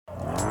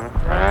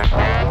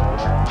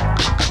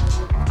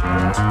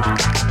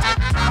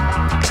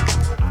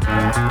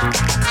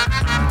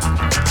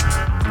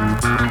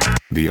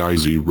The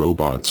IZ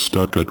Robot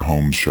Stuck at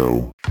Home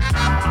Show.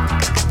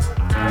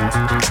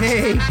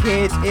 Hey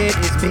kids, it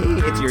is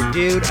me, it's your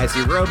dude, I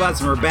See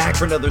Robots, and we're back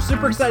for another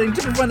super exciting,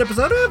 super fun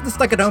episode of the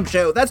Stuck at Home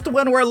Show. That's the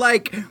one where,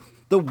 like,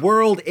 the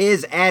world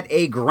is at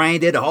a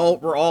grinded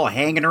halt, we're all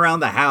hanging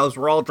around the house,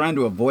 we're all trying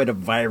to avoid a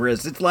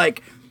virus. It's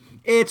like,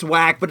 it's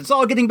whack, but it's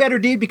all getting better,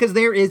 dude, because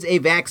there is a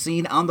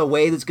vaccine on the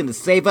way that's going to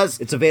save us.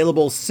 It's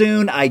available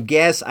soon, I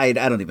guess. I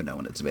don't even know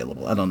when it's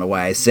available. I don't know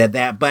why I said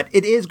that, but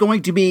it is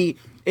going to be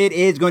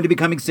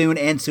coming soon,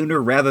 and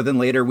sooner rather than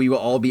later, we will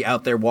all be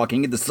out there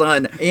walking in the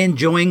sun,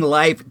 enjoying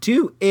life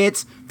to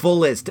its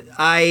fullest.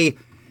 I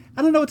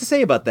don't know what to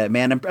say about that,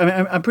 man.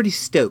 I'm pretty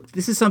stoked.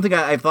 This is something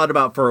I've thought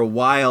about for a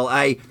while.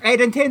 I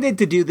had intended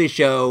to do this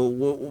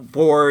show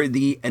for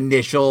the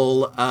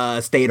initial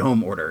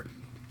stay-at-home order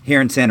here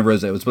in Santa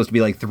Rosa. It was supposed to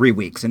be like 3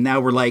 weeks, and now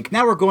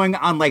we're going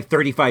on like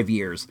 35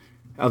 years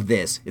of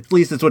this. At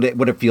least that's what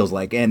it feels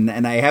like, and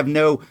I have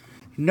no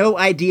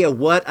idea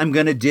what I'm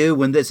going to do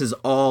when this is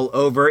all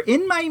over.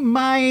 In my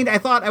mind, I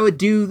thought I would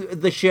do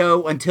the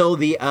show until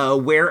the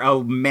wear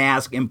a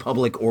mask in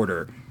public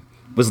order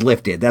was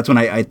lifted. That's when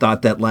I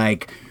thought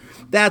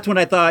that's when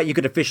I thought you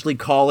could officially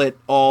call it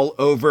all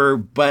over.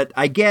 But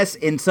I guess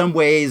in some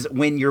ways,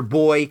 when your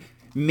boy,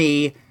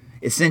 me,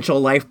 essential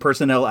life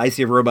personnel, IC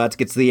Robots,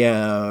 gets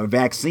the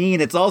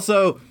vaccine, it's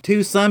also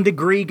to some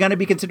degree going to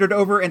be considered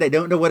over, and I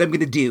don't know what I'm going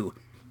to do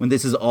when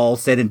this is all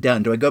said and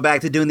done. Do I go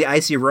back to doing the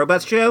IC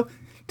Robots show?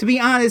 To be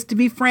honest, to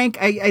be frank,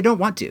 I don't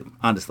want to.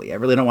 Honestly, I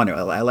really don't want to.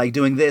 I like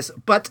doing this,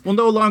 but we'll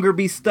no longer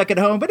be stuck at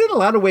home. But in a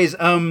lot of ways,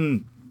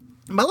 my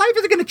life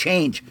isn't going to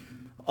change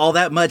all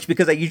that much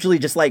because I usually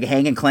just like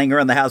hang and clang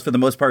around the house for the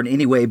most part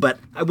anyway. But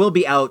I will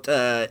be out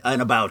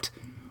and about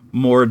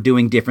more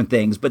doing different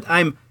things. But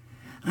I'm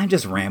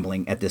just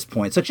rambling at this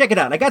point. So check it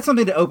out. I got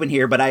something to open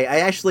here, but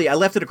I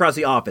left it across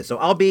the office. So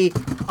I'll be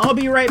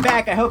right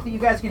back. I hope that you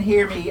guys can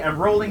hear me. I'm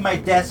rolling my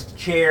desk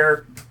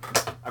chair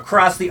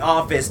across the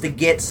office to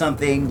get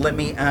something. Let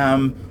me,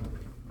 I'm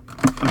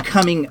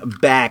coming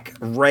back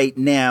right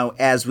now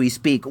as we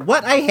speak.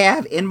 What I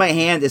have in my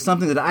hand is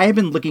something that I have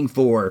been looking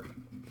for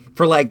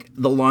like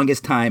the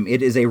longest time.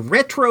 It is a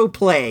retro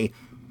play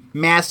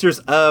Masters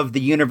of the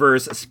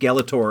Universe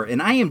Skeletor,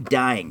 and I am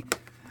dying.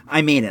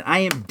 I mean it. I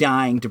am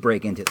dying to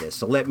break into this.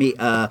 So let me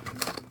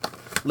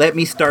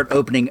start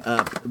opening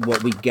up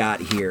what we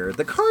got here.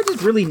 The card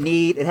is really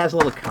neat. It has a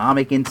little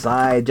comic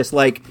inside, just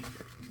like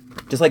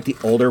the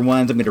older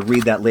ones. I'm going to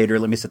read that later.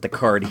 Let me set the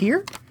card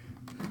here.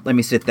 Let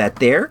me set that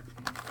there.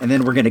 And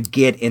then we're going to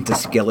get into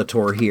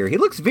Skeletor here. He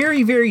looks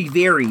very, very,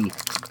 very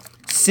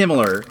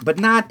similar, but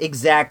not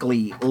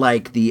exactly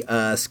like the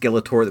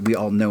Skeletor that we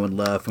all know and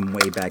love from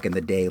way back in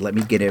the day. Let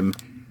me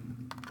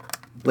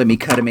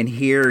cut him in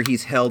here.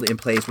 He's held in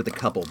place with a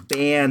couple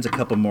bands, a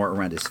couple more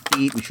around his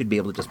feet. We should be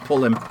able to just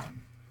pull him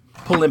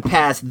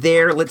past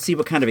there. Let's see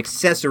what kind of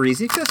accessories.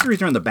 The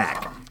accessories are on the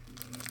back.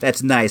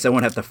 That's nice. I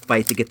won't have to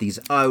fight to get these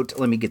out.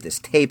 Let me get this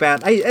tape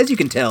out. As you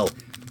can tell,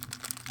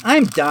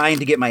 I'm dying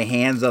to get my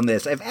hands on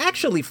this. I've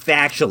actually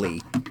factually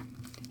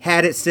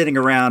had it sitting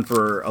around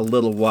for a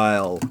little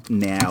while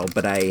now,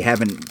 but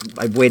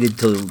I've waited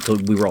till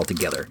we were all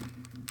together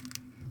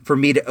for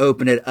me to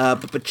open it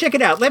up. But check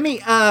it out. Let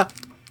me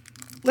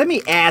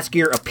ask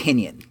your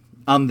opinion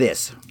on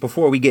this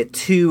before we get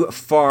too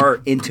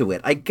far into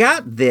it. I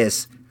got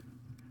this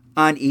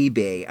on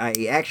eBay. I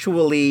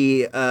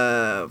actually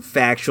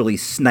factually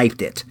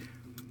sniped it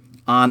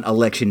on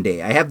election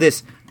day. I have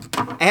this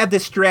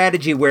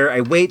strategy where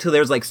I wait till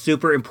there's like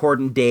super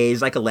important days,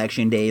 like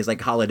election days,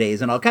 like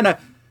holidays, and I'll kind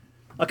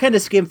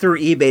of skim through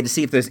eBay to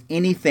see if there's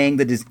anything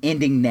that is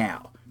ending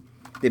now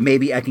that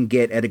maybe I can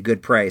get at a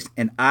good price.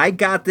 And I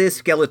got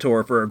this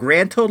Skeletor for a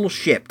grand total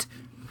shipped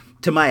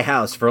to my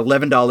house for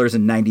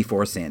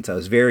 $11.94. I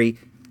was very,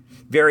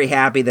 very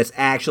happy. That's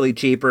actually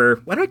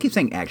cheaper. Why do I keep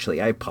saying actually?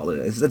 I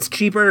apologize. That's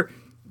cheaper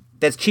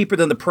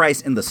than the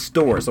price in the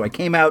store. So I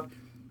came out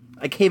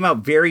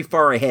very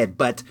far ahead.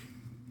 But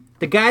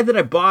the guy that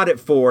I bought it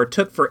for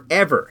took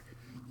forever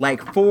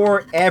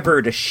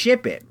to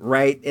ship it,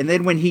 right? And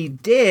then when he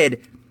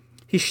did,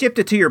 he shipped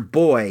it to your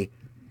boy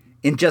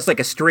in just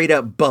like a straight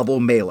up bubble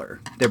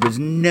mailer. There was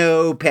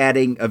no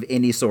padding of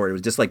any sort. It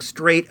was just like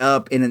straight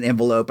up in an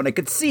envelope. And I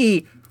could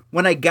see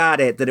when I got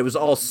it that it was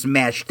all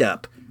smashed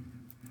up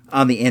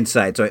on the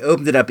inside. So I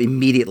opened it up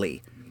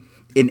immediately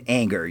in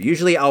anger.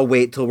 Usually I'll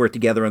wait till we're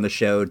together on the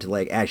show to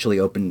like actually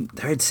open.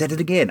 I'd said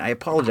it again. I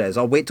apologize.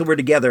 I'll wait till we're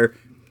together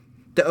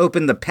to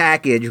open the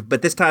package.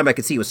 But this time I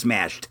could see it was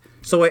smashed.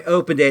 So I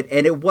opened it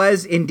and it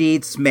was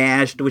indeed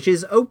smashed, which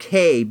is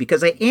okay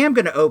because I am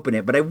going to open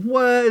it. But I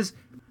was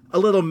a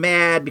little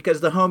mad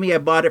because the homie I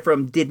bought it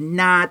from did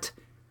not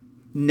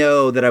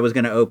know that I was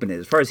going to open it.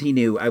 As far as he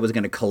knew, I was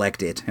going to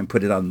collect it and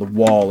put it on the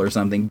wall or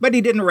something. But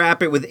he didn't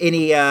wrap it with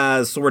any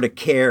sort of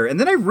care. And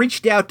then I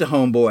reached out to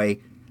homeboy.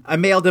 I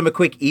mailed him a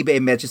quick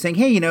eBay message saying,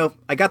 hey,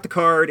 I got the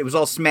card. It was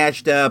all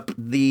smashed up.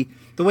 The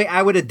way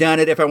I would have done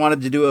it if I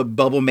wanted to do a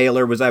bubble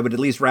mailer was I would at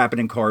least wrap it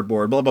in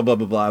cardboard, blah, blah, blah,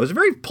 blah, blah. It was a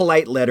very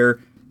polite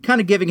letter, kind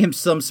of giving him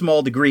some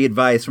small degree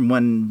advice from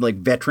one,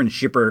 veteran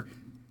shipper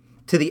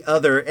to the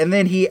other, and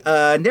then he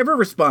never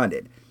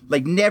responded.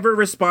 Like, never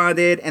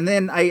responded, and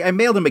then I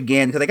mailed him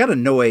again because I got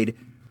annoyed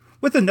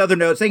with another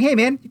note saying, hey,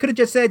 man, you could have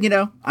just said,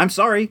 I'm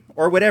sorry,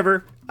 or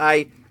whatever.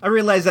 I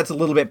realize that's a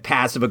little bit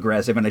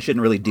passive-aggressive, and I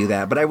shouldn't really do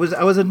that, but I was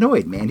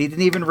annoyed, man. He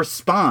didn't even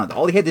respond.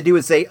 All he had to do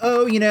was say,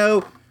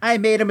 I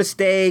made a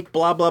mistake,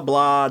 blah, blah,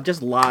 blah,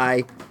 just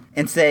lie,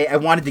 and say, I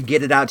wanted to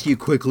get it out to you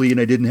quickly, and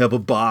I didn't have a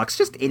box,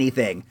 just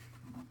anything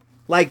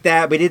like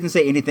that, but he didn't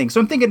say anything. So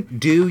I'm thinking,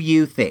 do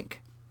you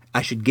think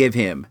I should give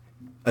him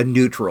a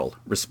neutral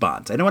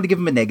response? I don't want to give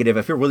him a negative.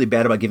 I feel really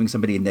bad about giving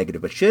somebody a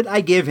negative, but should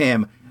I give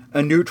him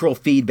a neutral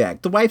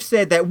feedback? The wife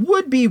said that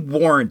would be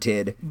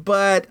warranted,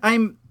 but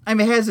I'm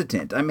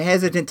hesitant. I'm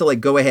hesitant to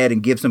go ahead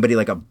and give somebody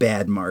a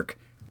bad mark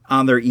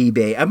on their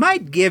eBay. I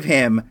might give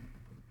him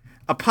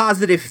a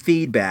positive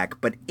feedback,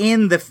 but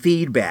in the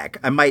feedback,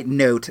 I might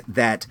note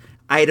that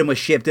item was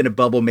shipped in a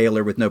bubble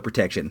mailer with no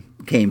protection,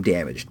 came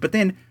damaged. But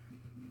then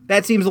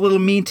that seems a little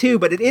mean too,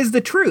 but it is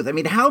the truth. I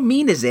mean, how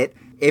mean is it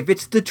if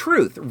it's the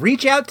truth?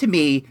 Reach out to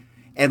me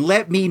and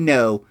let me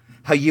know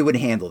how you would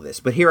handle this.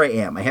 But here I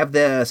am. I have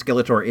the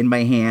Skeletor in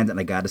my hand, and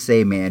I gotta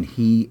say, man,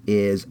 he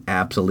is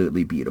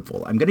absolutely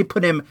beautiful. I'm gonna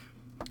put him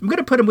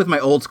with my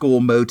old school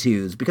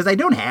Motus because I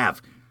do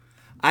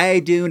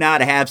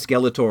not have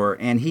Skeletor,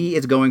 and he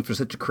is going for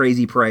such a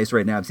crazy price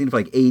right now. I've seen it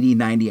for $80,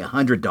 $90,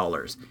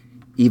 $100,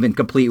 even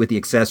complete with the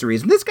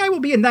accessories. And this guy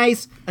will be a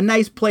nice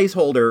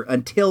placeholder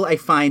until I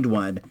find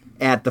one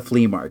at the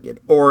flea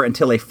market, or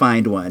until I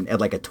find one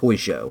at a toy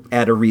show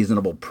at a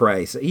reasonable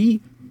price.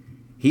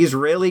 He's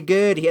really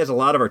good. He has a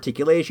lot of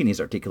articulation.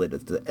 He's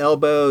articulated at the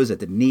elbows, at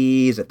the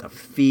knees, at the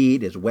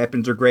feet. His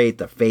weapons are great.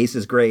 The face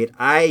is great.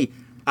 I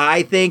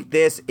think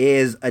this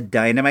is a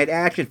dynamite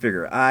action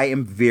figure. I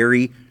am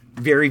very,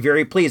 very,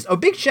 very pleased. Oh,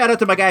 big shout out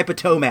to my guy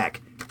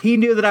Potomac. He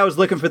knew that I was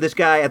looking for this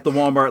guy at the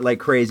Walmart like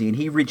crazy, and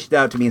he reached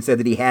out to me and said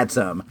that he had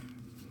some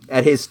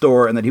at his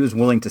store and that he was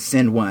willing to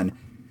send one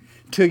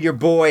to your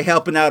boy,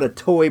 helping out a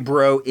toy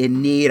bro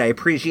in need. I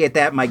appreciate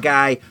that, my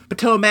guy.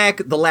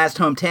 Potomac, the last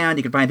hometown.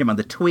 You can find him on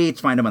the tweets,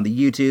 find him on the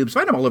YouTubes,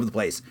 find him all over the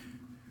place.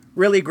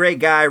 Really great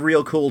guy,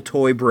 real cool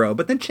toy bro.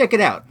 But then check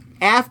it out.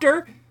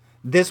 After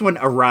this one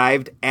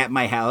arrived at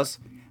my house,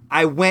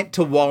 I went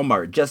to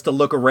Walmart just to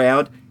look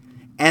around,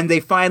 and they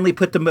finally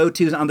put the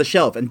Motus on the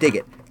shelf, and dig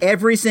it.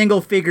 Every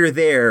single figure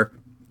there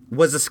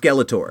was a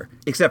Skeletor,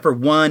 except for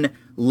one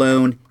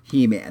lone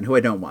He-Man, who I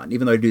don't want,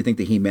 even though I do think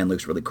the He-Man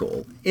looks really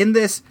cool. In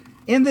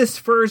this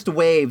first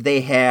wave,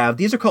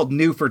 these are called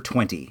new for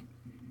 20.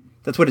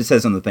 That's what it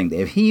says on the thing. They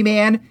have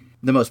He-Man,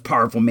 the most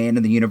powerful man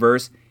in the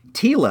universe,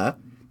 Teela,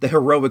 the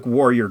heroic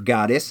warrior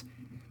goddess,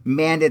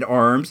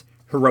 Man-at-Arms,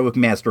 heroic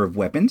master of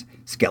weapons,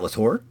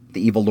 Skeletor,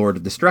 the evil lord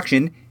of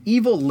destruction,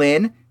 Evil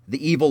Lyn,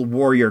 the evil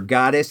warrior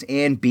goddess,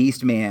 and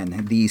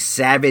Beastman, the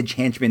savage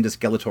henchman to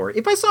Skeletor.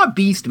 If I saw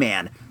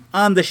Beastman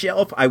on the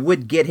shelf, I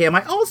would get him.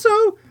 I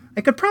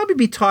could probably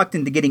be talked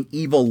into getting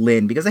Evil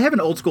Lyn, because I have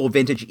an old school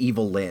vintage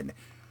Evil Lyn.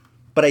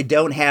 But I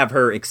don't have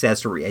her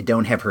accessory. I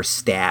don't have her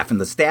staff. And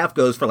the staff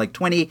goes for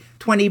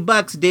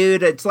 $20,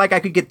 dude. It's like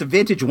I could get the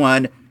vintage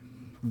one,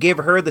 give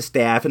her the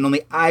staff, and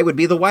only I would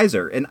be the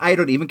wiser. And I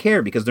don't even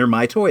care because they're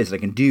my toys. I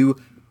can do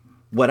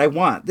what I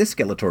want. This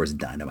Skeletor is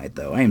dynamite,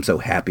 though. I am so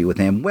happy with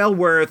him. Well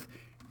worth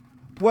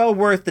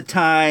the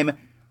time.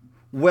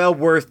 Well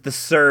worth the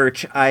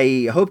search.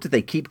 I hope that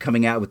they keep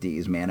coming out with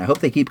these, man. I hope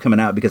they keep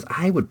coming out because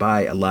I would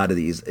buy a lot of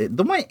these.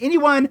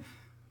 Anyone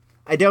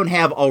I don't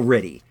have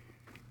already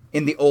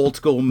in the old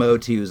school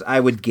Motus, I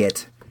would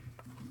get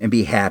and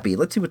be happy.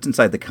 Let's see what's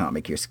inside the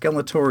comic here.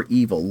 Skeletor,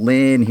 Evil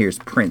Lyn. Here's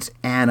Prince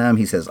Adam.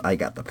 He says, I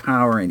got the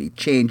power, and he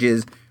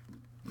changes.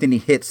 Then he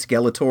hits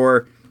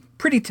Skeletor.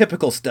 Pretty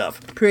typical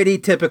stuff. Pretty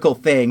typical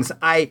things.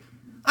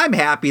 I'm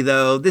happy,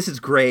 though. This is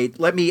great.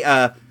 Let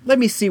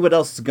me see what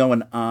else is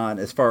going on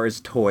as far as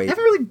toys. I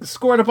haven't really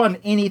scored up on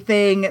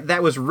anything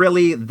that was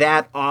really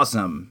that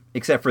awesome,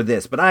 except for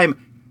this. But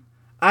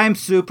I'm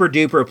super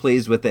duper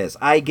pleased with this.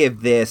 I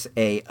give this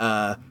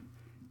a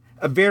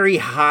very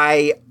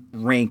high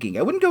ranking.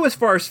 I wouldn't go as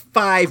far as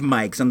 5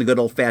 mics on the good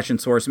old-fashioned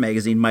Source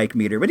Magazine mic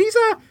meter, but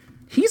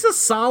he's a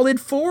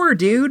solid 4,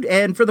 dude.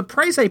 And for the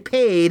price I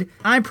paid,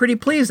 I'm pretty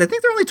pleased. I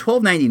think they're only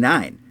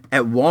 $12.99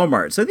 at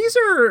Walmart. So these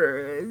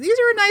are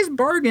a nice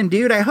bargain,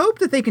 dude. I hope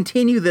that they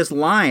continue this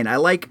line. I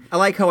like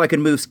how I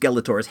can move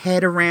Skeletor's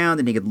head around,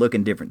 and he can look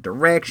in different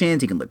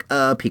directions. He can look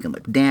up, he can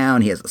look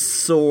down. He has a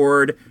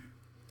sword.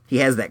 He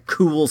has that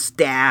cool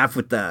staff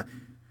with the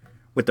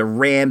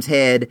ram's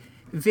head.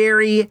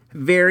 Very,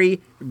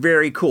 very,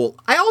 very cool.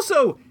 I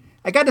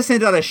got to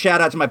send out a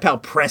shout out to my pal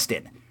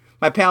Preston.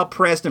 My pal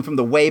Preston from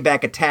the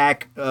Wayback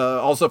Attack,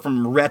 also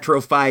from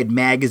Retrofied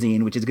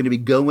Magazine, which is going to be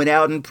going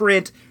out in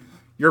print.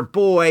 Your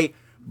boy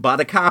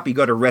bought a copy.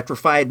 Go to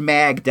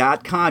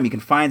retrofiedmag.com. You can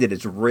find it.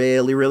 It's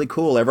really, really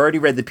cool. I've already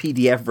read the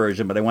PDF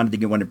version, but I wanted to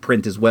get one in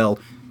print as well.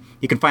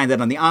 You can find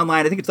that on the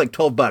online. I think it's like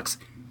 $12.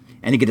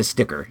 And you get a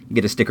sticker. You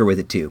get a sticker with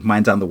it too.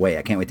 Mine's on the way.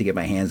 I can't wait to get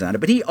my hands on it.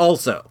 But he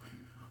also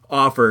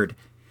offered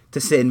to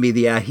send me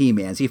the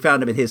He-Mans. He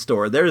found them at his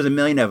store. There's a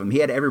million of them. He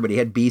had everybody. He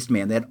had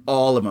Beastman. They had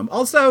all of them.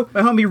 Also,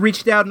 my homie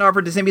reached out and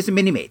offered to send me some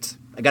Mini-Mates.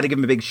 I got to give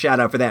him a big shout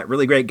out for that.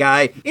 Really great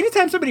guy.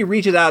 Anytime somebody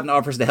reaches out and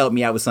offers to help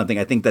me out with something,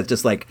 I think that's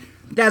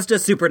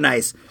just super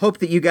nice. Hope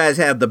that you guys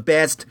have the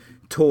best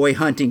toy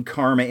hunting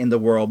karma in the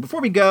world.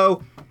 Before we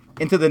go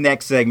into the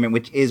next segment,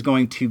 which is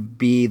going to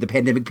be the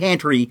Pandemic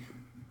Pantry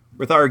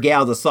with our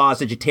gal, the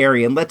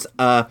Sausagetarian, let's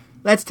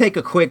take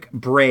a quick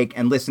break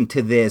and listen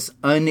to this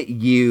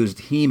unused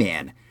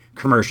He-Man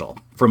commercial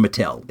from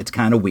Mattel. It's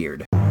kind of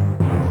weird.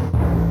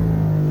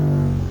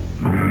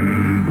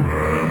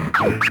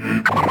 Who's the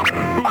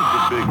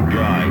big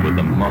guy with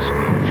the muscle?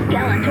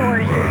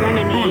 Skeletor's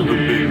enemy. Who's the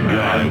big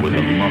guy with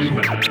the muscle?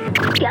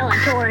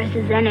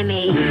 Skeletor's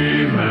enemy.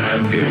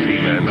 It's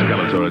He-Man,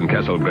 Skeletor, and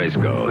Castle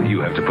Grayskull. You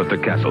have to put the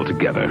castle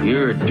together.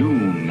 You're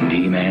doomed,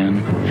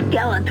 He-Man.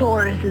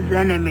 Skeletor's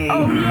enemy.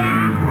 Oh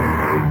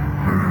yeah!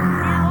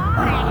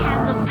 Now I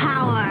have the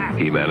power.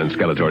 He-Man and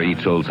Skeletor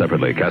each sold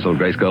separately. Castle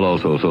Grayskull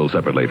also sold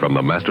separately from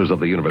the Masters of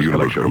the Universe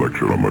collection.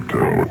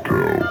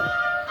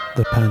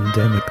 The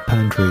Pandemic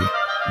Pantry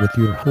with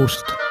your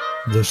host,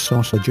 the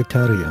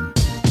Sausagetarian.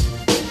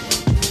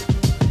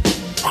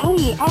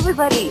 Hey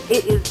everybody,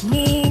 it is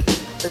me,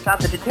 the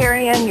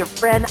Sausagetarian, your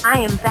friend. I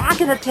am back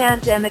in the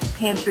Pandemic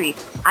Pantry.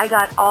 I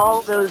got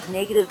all those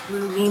negative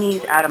blue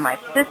weenies out of my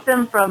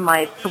system from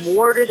my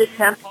thwarted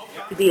attempt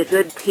to be a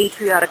good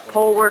patriotic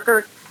poll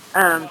worker.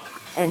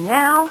 And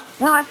now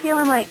I'm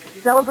feeling like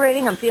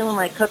celebrating, I'm feeling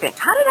like cooking.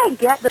 How did I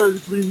get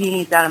those blue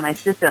meanies out of my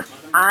system?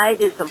 I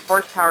did some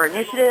horsepower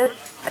initiative,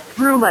 I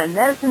threw my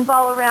medicine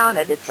ball around,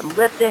 I did some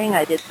lifting,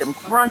 I did some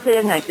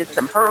grunting, I did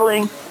some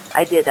hurling,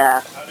 I did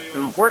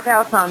some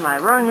workouts on my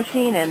rowing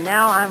machine, and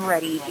now I'm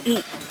ready to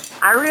eat.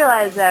 I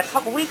realized that a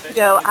couple weeks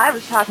ago, I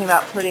was talking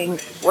about putting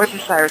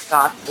Worcestershire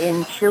sauce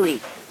in chili,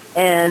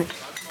 and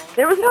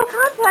there was no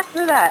context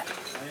for that.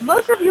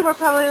 Most of you were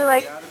probably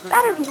like,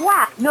 that is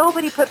whack.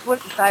 Nobody puts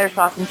Worcestershire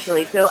sauce in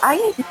chili. So I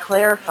need to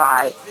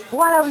clarify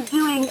what I was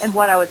doing and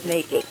what I was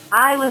making.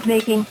 I was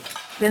making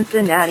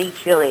Cincinnati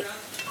chili.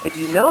 If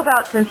you know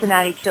about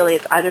Cincinnati chili,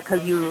 it's either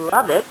because you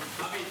love it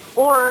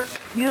or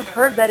you've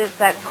heard that it's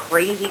that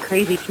crazy,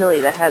 crazy chili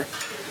that has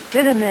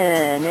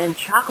cinnamon and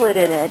chocolate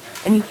in it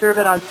and you serve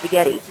it on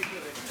spaghetti.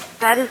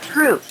 That is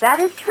true. That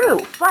is true.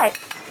 But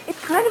it's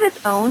kind of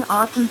its own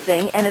awesome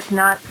thing and it's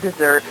not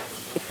dessert.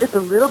 It's just a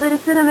little bit of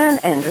cinnamon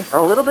and just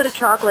a little bit of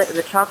chocolate.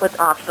 The chocolate's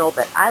optional,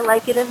 but I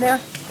like it in there.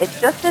 It's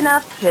just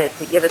enough to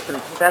give it some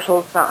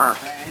special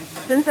something.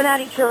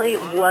 Cincinnati chili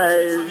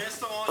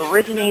was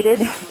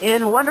originated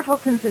in wonderful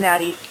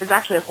Cincinnati. There's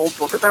actually a whole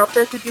book about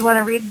this if you want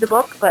to read the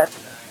book, but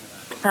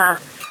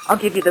I'll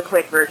give you the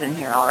quick version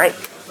here, all right?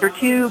 They're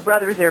two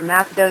brothers. They're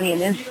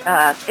Macedonian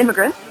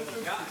immigrants,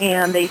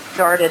 and they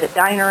started a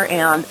diner,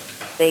 and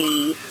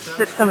they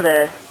took some of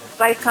the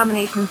spice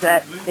combinations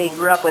that they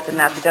grew up with in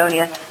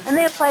Macedonia, and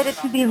they applied it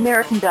to the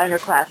American diner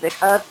classic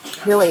of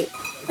chili.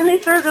 And they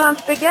served it on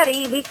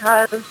spaghetti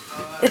because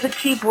it's a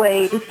cheap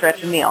way to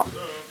stretch a meal.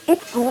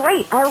 It's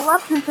great. I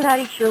love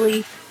Cincinnati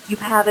chili. You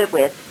have it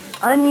with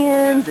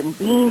onions and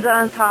beans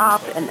on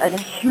top and a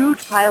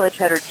huge pile of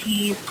cheddar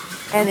cheese,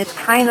 and it's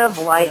kind of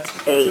like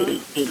I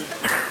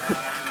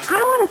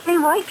don't want to say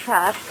white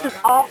trash because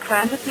all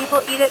kinds of people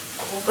eat it,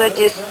 but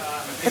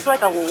it's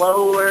like a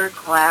lower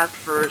class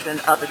version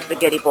of a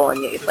spaghetti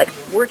bolognese, like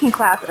working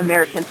class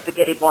American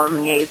spaghetti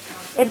bolognese.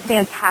 It's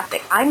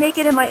fantastic. I make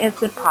it in my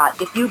Instant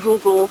Pot. If you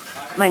Google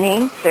my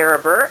name, Sarah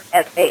Burr,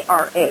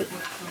 Sarabir,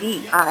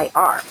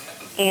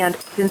 and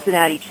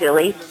Cincinnati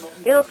chili,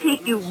 it'll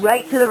take you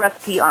right to the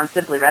recipe on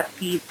Simply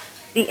Recipes.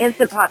 The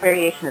Instant Pot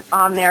variation is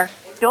on there.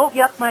 Don't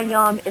yuck my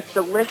yum. It's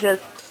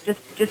delicious.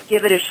 Just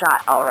give it a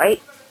shot, all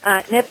right?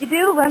 And if you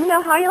do, let me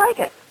know how you like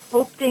it.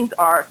 Hope things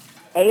are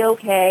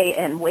A-okay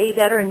and way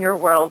better in your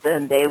world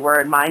than they were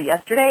in mine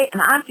yesterday,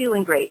 and I'm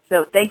feeling great.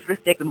 So thanks for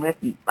sticking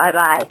with me.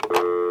 Bye-bye.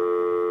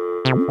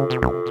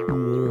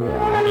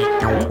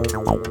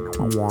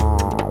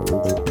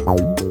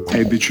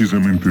 È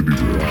decisamente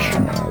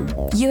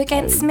diverso. You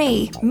against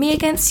me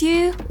against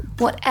you,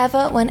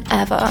 whatever,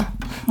 whenever.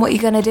 What are you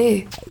gonna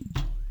do?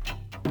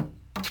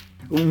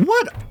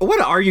 What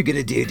are you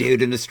gonna do,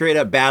 dude? In a straight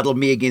up battle,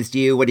 me against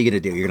you, what are you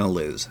gonna do? You're gonna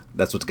lose.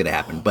 That's what's gonna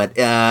happen. But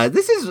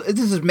this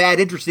is mad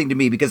interesting to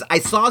me because I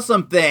saw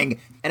something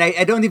and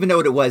I don't even know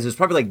what it was. It was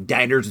probably like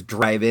diners,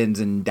 drive-ins,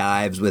 and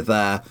dives with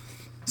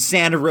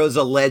Santa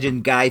Rosa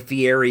legend Guy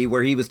Fieri,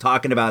 where he was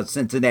talking about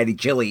Cincinnati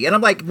chili, and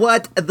I'm like,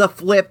 what the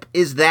flip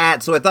is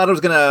that? So I thought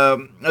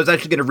I was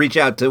actually gonna reach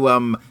out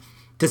to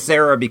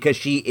Sarah because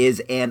she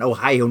is an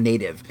Ohio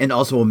native and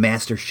also a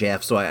master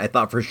chef. So I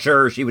thought for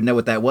sure she would know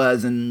what that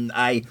was, and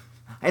I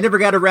never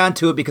got around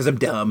to it because I'm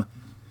dumb,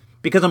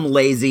 because I'm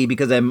lazy,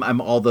 because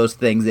I'm all those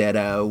things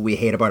that we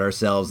hate about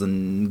ourselves.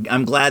 And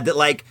I'm glad that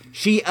like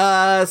she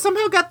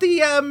somehow got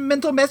the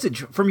mental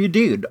message from your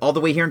dude all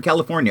the way here in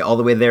California, all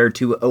the way there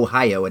to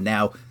Ohio, and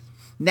now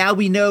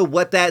we know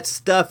what that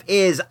stuff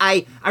is.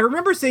 I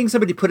remember seeing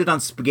somebody put it on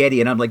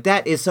spaghetti, and I'm like,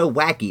 that is so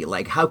wacky.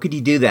 Like, how could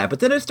you do that? But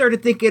then I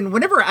started thinking,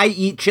 whenever I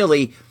eat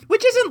chili,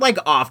 which isn't like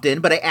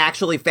often, but I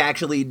actually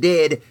factually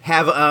did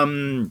have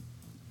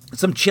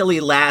some chili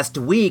last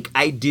week.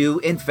 I do,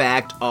 in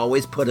fact,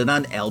 always put it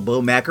on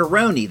elbow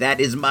macaroni.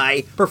 That is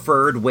my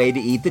preferred way to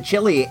eat the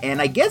chili,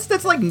 and I guess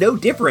that's like no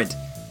different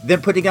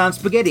than putting it on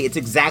spaghetti. It's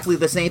exactly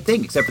the same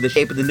thing, except for the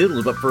shape of the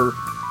noodles, but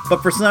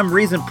for some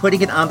reason,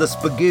 putting it on the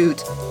spagoot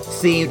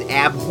seemed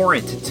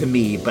abhorrent to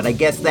me, but I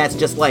guess that's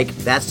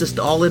just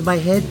all in my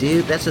head,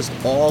 dude. That's just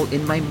all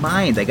in my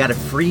mind. I gotta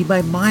free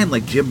my mind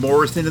like Jim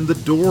Morrison in The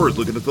Doors,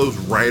 looking at those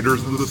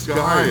riders in the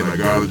sky, and I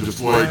gotta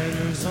just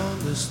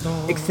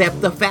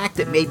accept the fact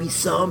that maybe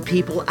some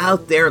people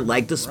out there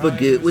like the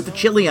spagoot with the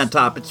chili on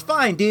top. It's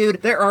fine,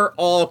 dude. There are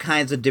all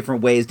kinds of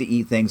different ways to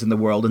eat things in the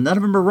world, and none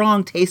of them are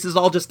wrong. Taste is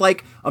all just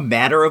like a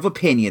matter of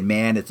opinion,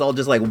 man. It's all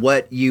just like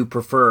what you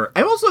prefer.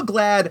 I'm also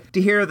glad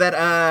to hear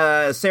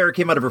that Sarah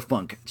came out of her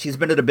funk. She's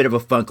been in a bit of a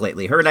funk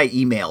lately. Her and I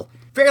email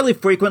fairly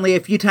frequently, a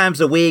few times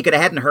a week, and I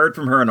hadn't heard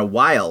from her in a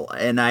while,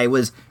 and I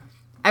was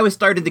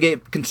starting to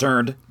get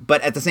concerned,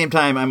 but at the same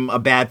time, I'm a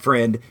bad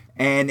friend,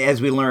 and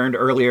as we learned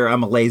earlier,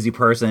 I'm a lazy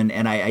person,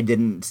 and I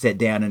didn't sit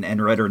down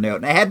and write her a note,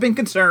 and I had been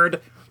concerned,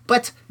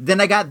 but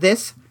then I got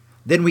this.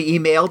 Then we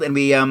emailed, and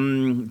we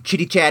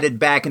chitty-chatted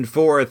back and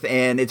forth,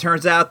 and it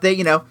turns out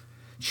that,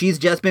 she's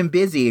just been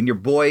busy, and your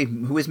boy,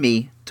 who is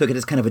me, took it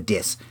as kind of a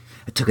diss.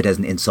 I took it as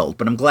an insult,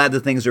 but I'm glad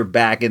that things are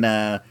back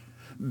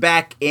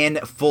in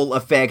full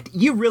effect.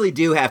 You really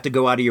do have to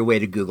go out of your way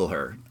to Google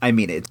her. I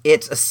mean it.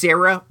 It's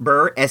Sarah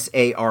Birr,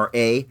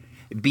 Sarah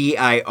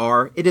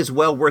Bir. It is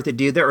well worth it,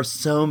 dude. There are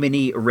so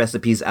many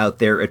recipes out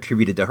there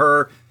attributed to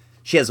her.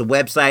 She has a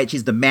website.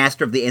 She's the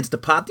master of the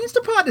Instapot. The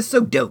Instapot is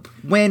so dope.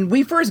 When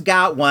we first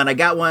got one, I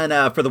got one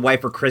for the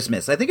wife for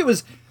Christmas. I think it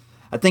was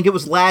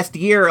last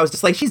year. I was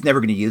just like, she's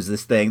never going to use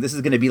this thing. This is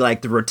going to be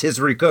like the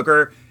rotisserie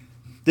cooker.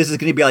 This is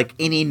going to be like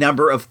any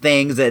number of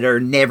things that are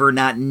never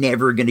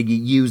going to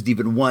get used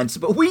even once.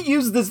 But we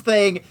use this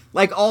thing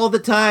like all the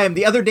time.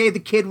 The other day, the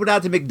kid went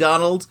out to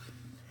McDonald's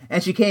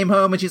and she came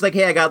home and she's like,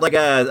 hey, I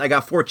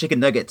got 4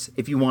 chicken nuggets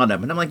if you want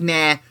them. And I'm like,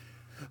 nah,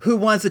 who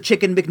wants a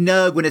chicken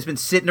McNug when it's been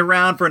sitting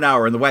around for an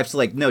hour? And the wife's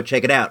like, no,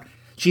 check it out.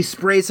 She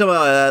sprays some,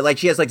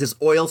 she has like this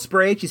oil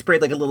spray. She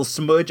sprayed like a little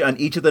smudge on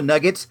each of the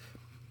nuggets.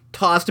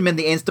 Tossed them in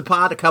the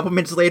Instapot. A couple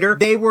minutes later,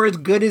 they were as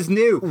good as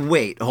new.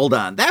 Wait, hold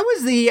on. That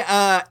was the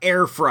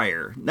air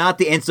fryer, not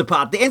the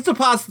Instapot. The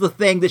Instapot's the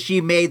thing that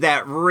she made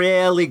that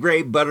really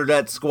great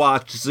butternut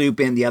squash soup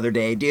in the other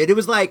day, dude. It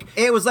was like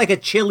a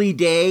chilly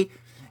day,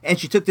 and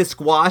she took this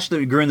squash that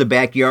we grew in the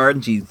backyard,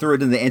 and she threw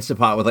it in the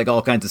Instapot with like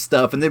all kinds of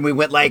stuff. And then we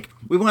went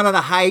on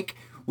a hike.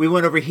 We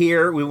went over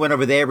here. We went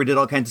over there. We did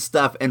all kinds of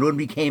stuff. And when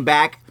we came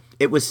back,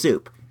 it was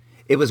soup.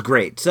 It was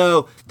great.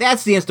 So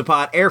that's the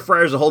Instapot. Air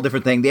fryer is a whole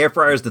different thing. The air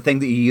fryer is the thing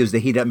that you use to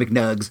heat up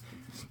McNugs.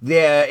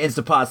 The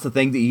Instapot's the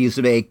thing that you use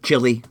to make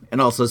chili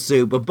and also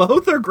soup. But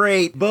both are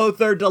great.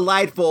 Both are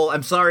delightful.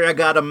 I'm sorry I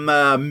got them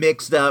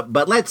mixed up.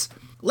 But let's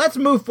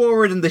move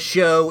forward in the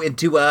show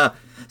into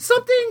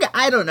something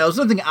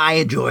I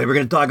enjoy. We're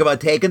going to talk about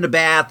taking a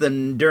bath.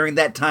 And during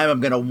that time,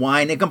 I'm going to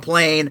whine and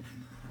complain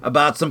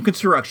about some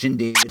construction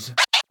dudes.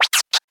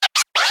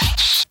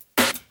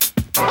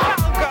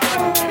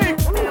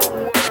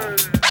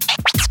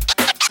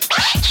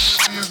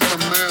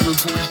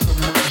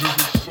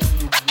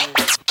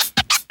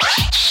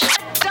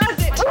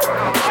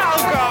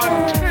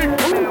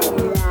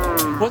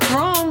 What's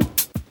wrong?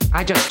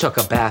 I just took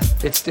a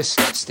bath. It's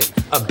disgusting.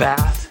 A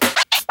bath?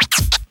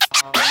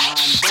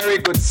 Very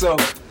good soak.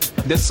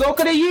 The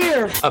soak of the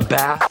year. A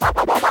bath?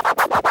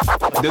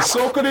 The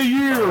soak of the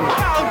year.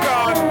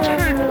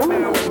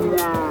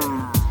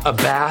 A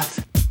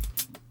bath?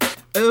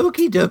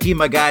 Okie dokie,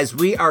 my guys,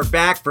 we are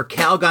back for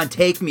Calgon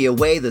Take Me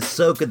Away, the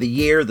soak of the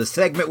year, the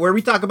segment where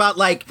we talk about,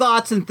 like,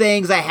 thoughts and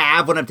things I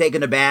have when I'm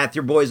taking a bath.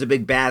 Your boy's a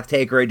big bath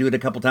taker. I do it a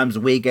couple times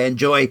a week. I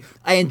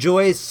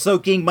enjoy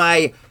soaking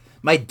my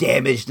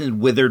damaged and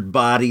withered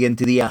body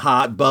into the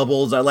hot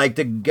bubbles. I like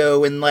to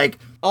go in, like,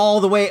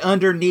 all the way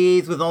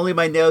underneath with only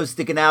my nose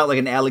sticking out like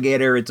an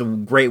alligator. It's a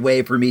great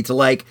way for me to,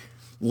 like,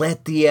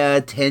 let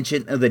the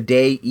tension of the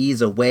day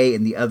ease away.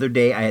 And the other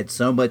day I had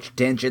so much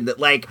tension that,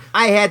 like,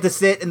 I had to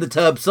sit in the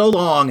tub so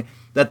long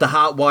that the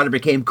hot water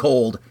became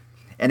cold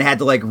and I had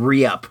to, like,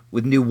 re-up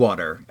with new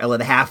water. I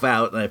let half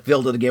out and I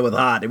filled it again with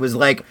hot. It was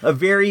like a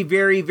very,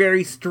 very,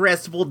 very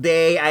stressful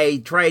day. I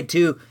tried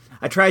to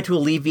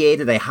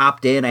alleviate it. I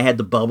hopped in. I had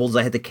the bubbles.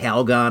 I had the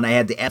Calgon. I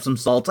had the Epsom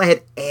salts. I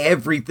had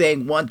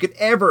everything one could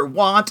ever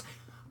want.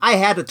 I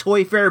had a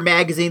Toy Fair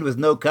magazine with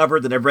no cover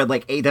that I've read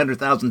like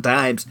 800,000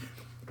 times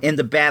in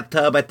the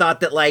bathtub. I thought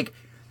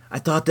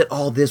that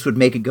all this would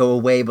make it go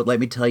away, but let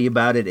me tell you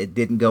about it. It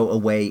didn't go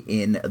away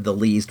in the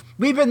least.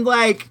 We've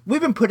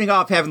been putting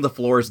off having the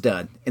floors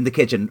done in the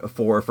kitchen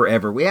for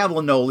forever. We have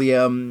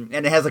linoleum,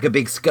 and it has like a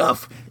big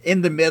scuff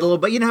in the middle,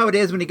 but you know how it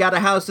is when you got a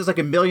house, there's like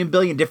a million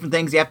billion different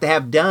things you have to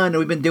have done, and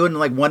we've been doing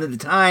like one at a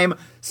time.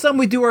 Some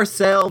we do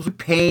ourselves, we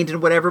paint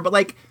and whatever, but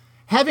like,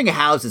 having a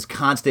house is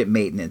constant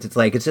maintenance. It's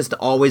like, it's just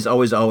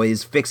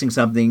always fixing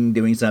something,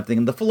 doing something,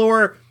 and the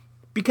floor,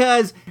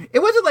 because it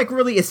wasn't like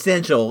really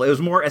essential. It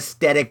was more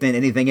aesthetic than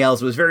anything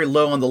else. It was very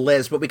low on the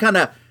list, but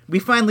we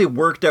finally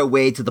worked our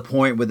way to the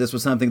point where this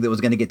was something that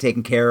was going to get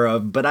taken care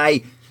of. But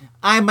I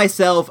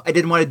myself, I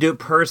didn't want to do it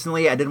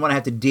personally. I didn't want to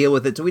have to deal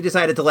with it. So we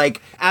decided to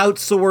like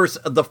outsource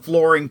the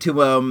flooring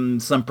to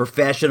some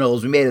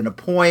professionals. We made an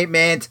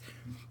appointment.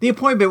 The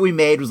appointment we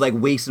made was like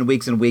weeks and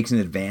weeks and weeks in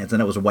advance,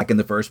 and it was whack in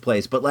the first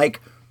place. But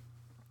like,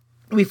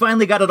 we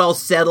finally got it all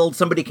settled.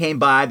 Somebody came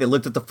by, they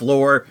looked at the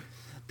floor,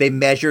 they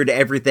measured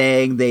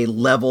everything, they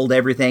leveled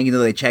everything,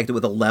 they checked it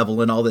with a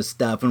level and all this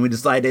stuff, and we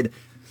decided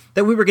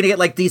that we were going to get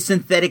like these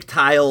synthetic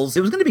tiles.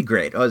 It was going to be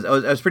great. I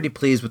was pretty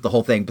pleased with the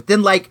whole thing. But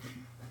then like,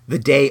 the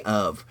day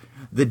of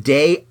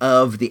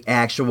the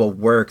actual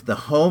work, the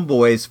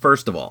homeboys,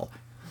 first of all,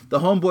 the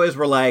homeboys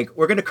were like,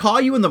 we're going to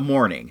call you in the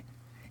morning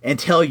and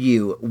tell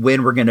you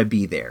when we're going to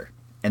be there.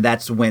 And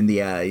that's when the,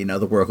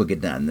 the work will get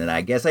done. And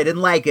I guess I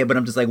didn't like it, but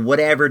I'm just like,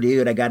 whatever,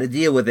 dude, I got to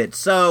deal with it.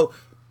 So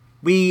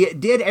we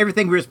did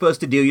everything we were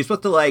supposed to do. You're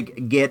supposed to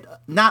like get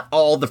not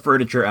all the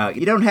furniture out.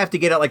 You don't have to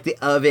get out like the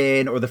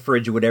oven or the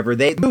fridge or whatever.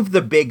 They move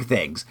the big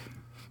things.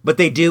 But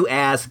they do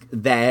ask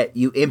that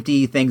you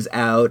empty things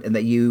out and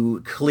that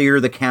you clear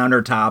the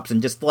countertops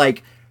and just,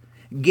 like,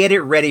 get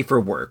it ready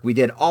for work. We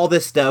did all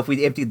this stuff.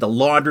 We emptied the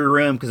laundry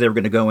room because they were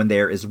going to go in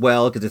there as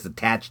well because it's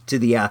attached to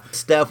the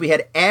stuff. We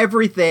had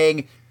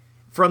everything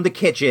from the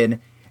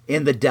kitchen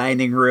in the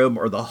dining room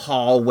or the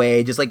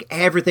hallway. Just, like,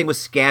 everything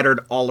was scattered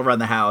all around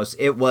the house.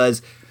 It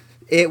was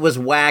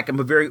whack. I'm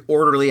a very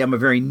orderly, I'm a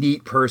very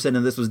neat person,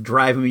 and this was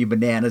driving me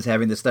bananas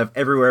having this stuff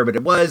everywhere, but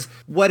it was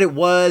what it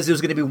was. It was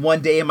going to be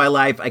one day in my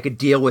life. I could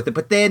deal with it.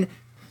 But then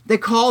they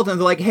called and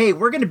they're like, hey,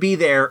 we're going to be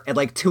there at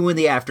like 2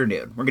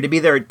 p.m. We're going to be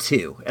there at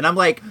 2. And I'm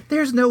like,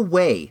 there's no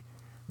way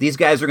these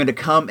guys are going to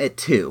come at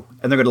 2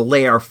 and they're going to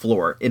lay our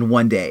floor in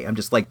one day. I'm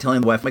just like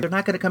telling the wife, like, they're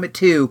not going to come at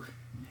 2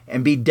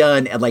 and be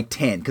done at like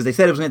 10 because they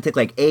said it was going to take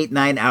like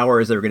 8-9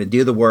 hours. They were going to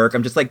do the work.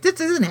 I'm just like, this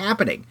isn't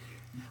happening.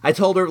 I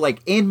told her, like,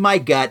 in my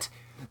gut,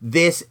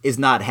 this is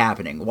not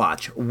happening.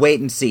 Watch. Wait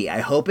and see. I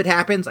hope it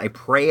happens. I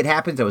pray it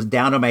happens. I was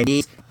down on my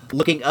knees,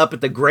 looking up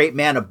at the great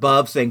man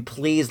above, saying,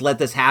 please let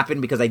this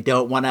happen because I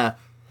don't want to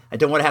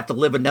have to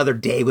live another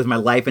day with my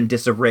life in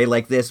disarray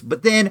like this.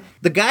 But then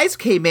the guys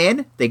came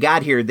in. They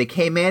got here. They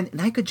came in, and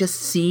I could just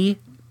see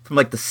from,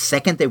 like, the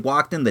second they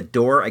walked in the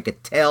door, I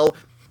could tell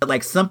that,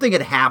 like, something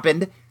had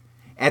happened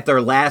at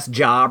their last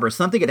job or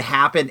something had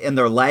happened in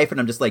their life.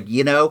 And I'm just like,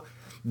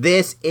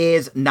 this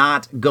is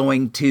not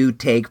going to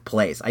take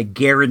place. I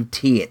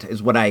guarantee it,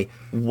 is what I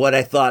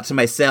thought to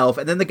myself.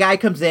 And then the guy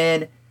comes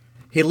in,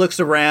 he looks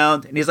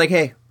around, and he's like,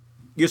 hey,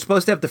 you're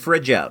supposed to have the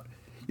fridge out.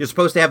 You're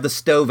supposed to have the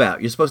stove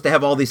out. You're supposed to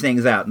have all these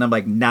things out. And I'm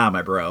like, nah,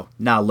 my bro.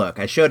 Nah, look.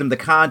 I showed him the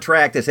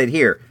contract. I said,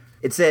 here.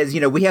 It says,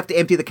 we have to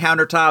empty the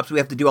countertops. We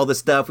have to do all this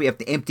stuff. We have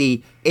to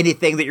empty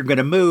anything that you're going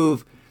to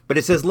move. But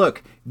it says,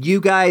 look,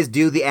 you guys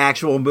do the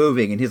actual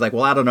moving. And he's like,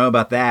 well, I don't know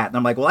about that. And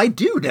I'm like, well, I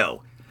do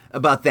know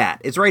about that.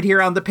 It's right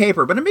here on the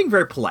paper, but I'm being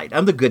very polite.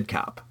 I'm the good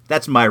cop.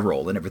 That's my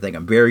role and everything.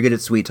 I'm very good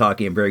at sweet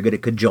talking. I'm very good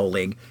at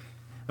cajoling.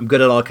 I'm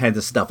good at all kinds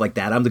of stuff like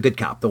that. I'm the good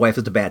cop. The wife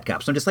is the bad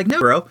cop. So I'm just like, no,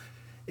 bro.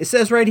 It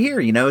says right here,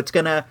 it's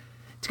gonna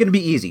be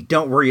easy.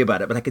 Don't worry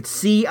about it. But I could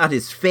see on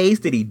his face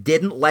that he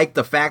didn't like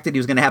the fact that he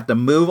was gonna have to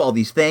move all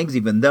these things,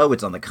 even though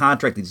it's on the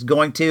contract that he's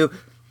going to.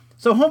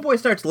 So homeboy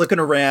starts looking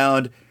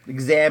around,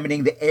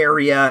 examining the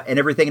area and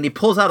everything, and he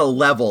pulls out a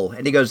level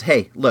and he goes,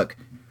 hey, look,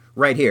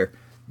 right here.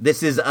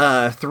 This is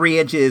 3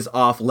 inches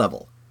off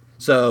level.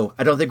 So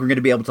I don't think we're going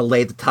to be able to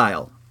lay the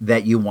tile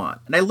that you want.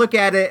 And I look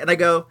at it and I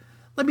go,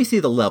 let me see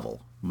the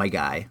level, my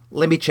guy.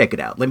 Let me check it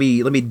out. Let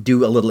me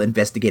do a little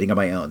investigating on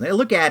my own. And I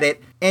look at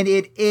it and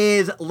it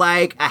is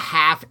like a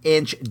 1/2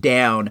 inch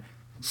down,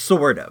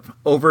 sort of,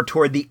 over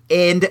toward the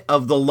end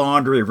of the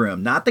laundry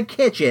room. Not the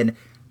kitchen,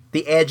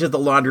 the edge of the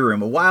laundry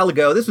room. A while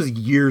ago, this was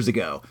years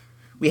ago,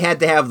 we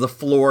had to have the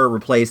floor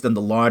replaced in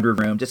the laundry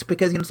room just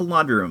because, it's a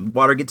laundry room.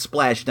 Water gets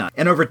splashed on.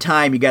 And over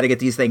time, you got to get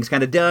these things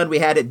kind of done. We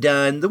had it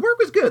done. The work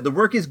was good. The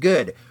work is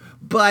good.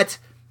 But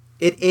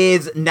it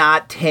is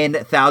not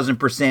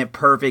 10,000%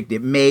 perfect.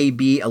 It may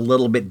be a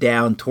little bit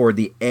down toward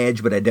the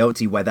edge, but I don't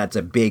see why that's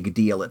a big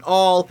deal at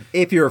all.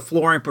 If you're a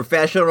flooring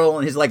professional,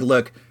 and he's like,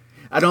 look,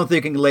 I don't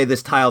think I can lay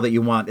this tile that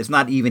you want. It's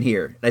not even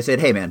here. And I said,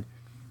 hey, man,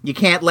 you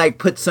can't, like,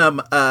 put some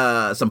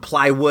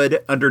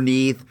plywood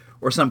underneath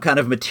or some kind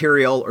of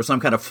material or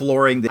some kind of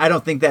flooring. I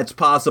don't think that's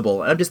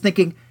possible. And I'm just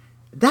thinking,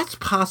 that's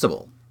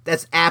possible.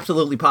 That's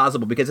absolutely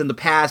possible because in the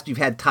past you've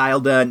had tile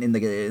done in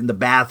the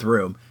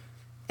bathroom,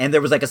 and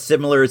there was like a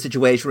similar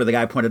situation where the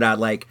guy pointed out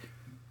like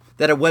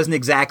that it wasn't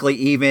exactly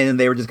even, and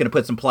they were just going to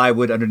put some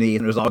plywood underneath,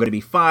 and it was all going to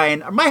be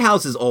fine. My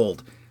house is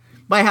old.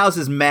 My house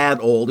is mad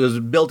old. It was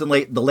built in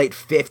the late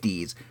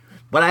 50s.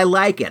 But I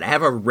like it. I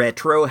have a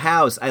retro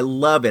house. I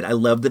love it. I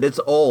love that it's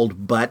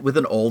old. But with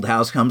an old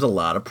house comes a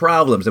lot of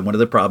problems. And one of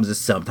the problems is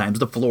sometimes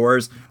the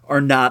floors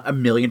are not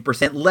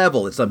 1,000,000%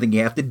 level. It's something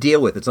you have to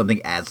deal with. It's something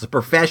as a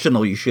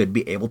professional you should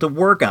be able to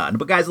work on.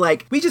 But guys,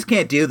 like, we just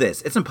can't do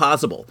this. It's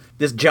impossible.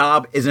 This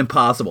job is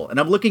impossible. And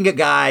I'm looking at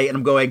Guy and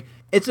I'm going,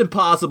 it's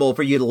impossible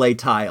for you to lay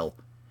tile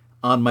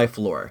on my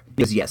floor.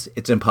 He goes, yes,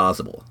 it's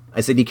impossible.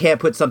 I said, you can't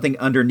put something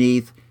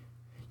underneath.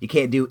 You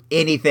can't do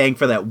anything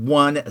for that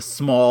one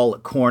small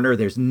corner.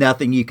 There's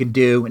nothing you can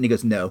do. And he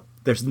goes, no,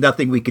 there's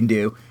nothing we can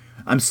do.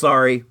 I'm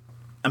sorry.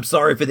 I'm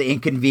sorry for the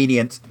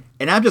inconvenience.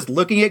 And I'm just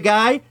looking at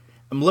Guy.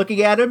 I'm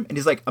looking at him, and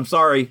he's like, I'm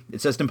sorry.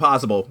 It's just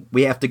impossible.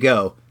 We have to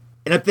go.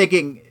 And I'm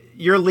thinking,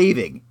 you're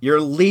leaving.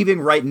 You're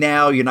leaving right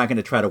now. You're not going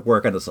to try to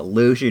work on a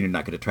solution. You're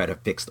not going to try to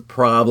fix the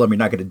problem. You're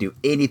not going to do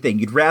anything.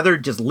 You'd rather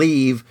just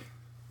leave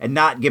and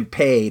not get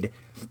paid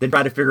than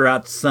try to figure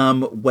out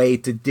some way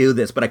to do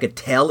this. But I could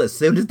tell as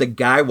soon as the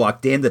guy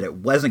walked in that it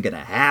wasn't going to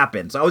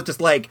happen. So I was just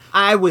like,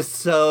 I was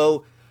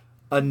so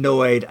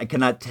annoyed. I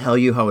cannot tell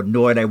you how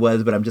annoyed I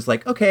was, but I'm just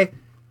like, okay,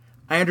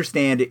 I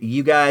understand.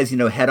 You guys,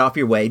 head off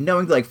your way,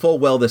 knowing like full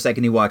well the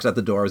second he walks out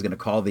the door I was going to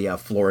call the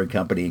flooring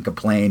company and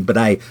complain. But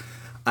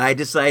I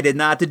decided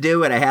not to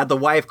do it. I had the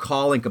wife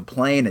call and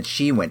complain, and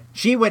she went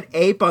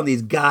ape on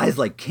these guys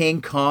like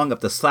King Kong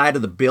up the side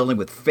of the building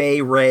with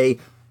Fay Ray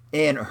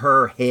in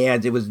her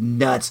hands. It was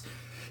nuts.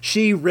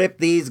 She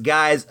ripped these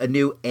guys a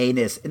new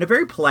anus in a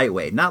very polite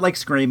way, not like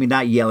screaming,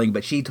 not yelling,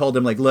 but she told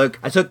them like, look,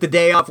 I took the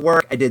day off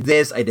work. I did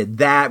this. I did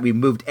that. We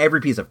moved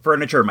every piece of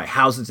furniture. My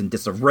house is in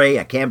disarray.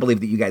 I can't believe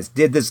that you guys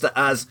did this to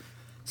us.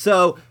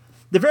 So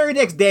the very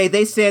next day,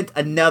 they sent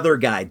another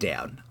guy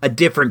down, a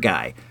different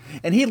guy.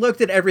 And he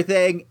looked at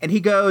everything, and he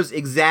goes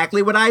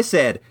exactly what I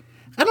said.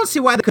 I don't see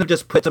why they could have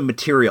just put some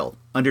material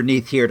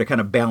underneath here to kind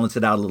of balance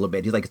it out a little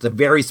bit. He's like, it's a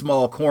very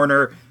small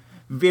corner,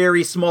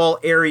 very small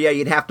area.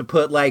 You'd have to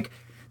put, like,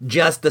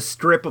 just a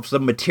strip of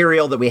some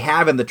material that we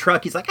have in the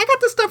truck. He's like, I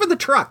got this stuff in the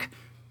truck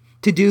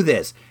to do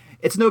this.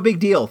 It's no big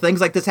deal.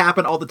 Things like this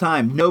happen all the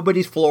time.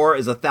 Nobody's floor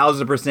is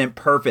 1,000%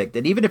 perfect.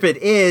 And even if it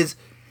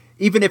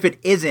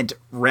isn't,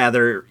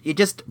 rather, you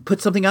just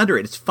put something under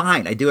it. It's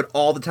fine. I do it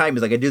all the time.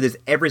 He's like, I do this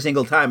every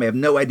single time. I have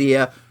no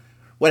idea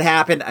what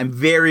happened. I'm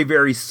very,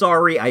 very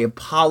sorry. I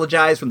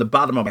apologize from the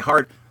bottom of my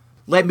heart.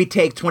 Let me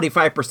take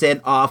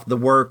 25% off the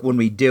work when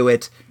we do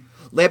it.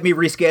 Let me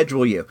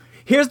reschedule you.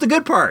 Here's the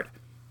good part.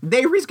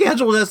 They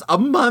rescheduled us a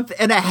month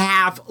and a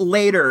half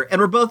later,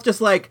 and we're both just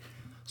like,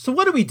 so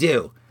what do we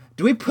do?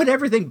 Do we put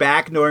everything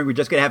back knowing we're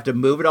just going to have to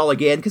move it all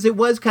again? Because it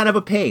was kind of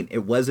a pain.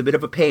 It was a bit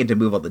of a pain to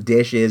move all the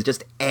dishes,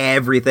 just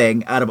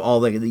everything out of all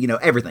the,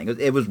 everything.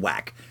 It was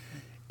whack.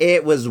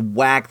 It was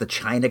whack, the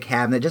china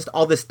cabinet, just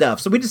all this stuff.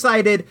 So we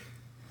decided,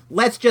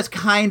 let's just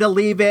kind of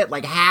leave it,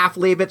 like half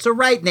leave it. So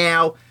right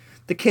now,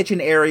 the kitchen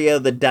area,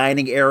 the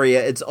dining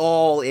area, it's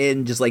all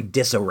in just like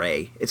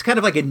disarray. It's kind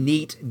of like a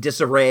neat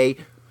disarray,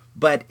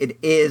 but it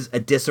is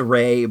a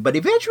disarray. But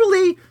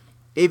eventually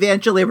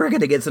we're going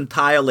to get some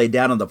tile laid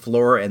down on the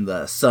floor and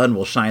the sun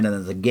will shine on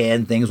us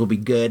again. Things will be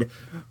good.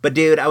 But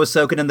dude, I was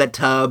soaking in that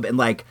tub and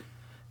like,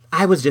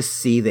 I was just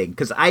seething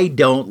because I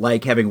don't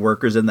like having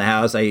workers in the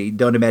house. I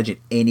don't imagine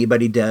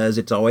anybody does.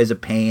 It's always a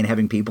pain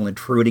having people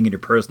intruding in your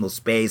personal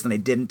space, and I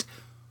didn't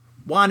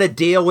want to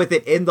deal with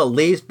it in the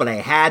least, but I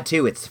had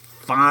to. It's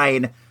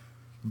fine.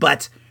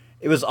 But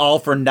it was all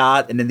for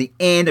naught, and in the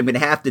end, I'm going to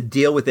have to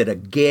deal with it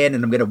again,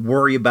 and I'm going to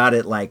worry about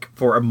it, like,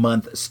 for a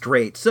month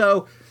straight.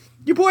 So,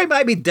 your boy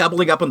might be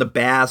doubling up on the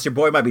baths. Your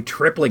boy might be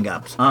tripling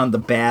up on the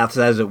baths,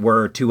 as it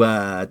were,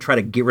 to try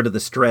to get rid of the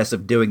stress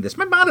of doing this.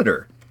 My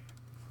monitor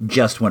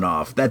just went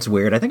off. That's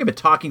weird. I think I've been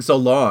talking so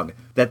long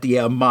that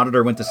the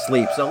monitor went to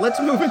sleep. So,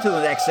 let's move into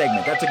the next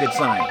segment. That's a good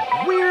sign.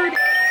 Weird.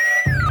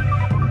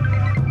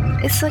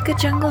 It's like a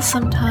jungle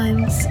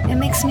sometimes. It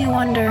makes me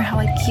wonder how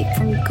I keep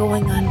from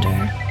going under.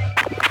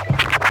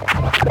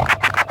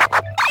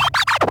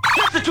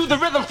 Listen to the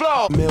rhythm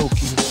flow. Milky,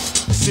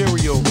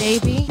 cereal,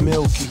 Baby,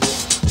 milky,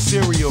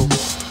 cereal,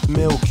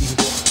 milky,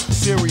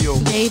 cereal,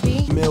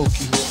 baby, milky,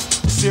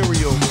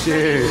 cereal.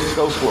 Yeah,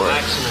 go for it.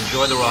 Relax and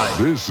enjoy the ride.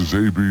 This is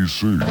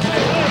ABC.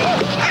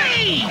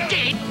 Hey,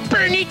 Dad,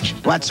 burn it!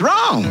 What's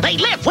wrong? They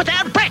left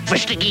without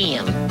breakfast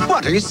again.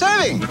 What are you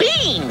serving?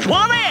 Beans,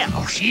 what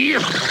else?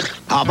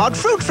 How about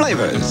fruit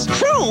flavors?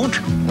 Fruit?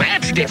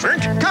 That's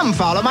different. Come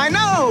follow my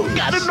nose.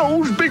 Got a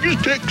nose big as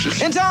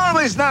Texas. It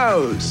always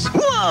knows.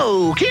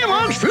 Whoa,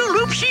 Kellogg's Fruit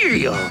Loop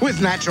cereal.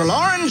 With natural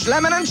orange,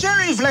 lemon, and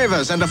cherry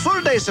flavors and a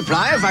full day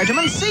supply of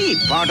vitamin C.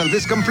 Part of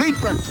this complete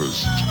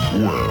breakfast.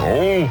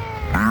 Well,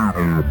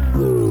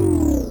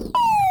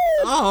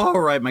 All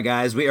right, my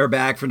guys, we are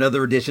back for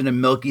another edition of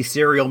Milky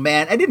Cereal.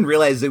 Man, I didn't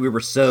realize that we were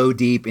so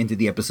deep into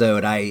the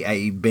episode.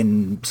 I've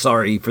been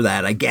sorry for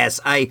that, I guess.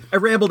 I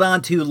rambled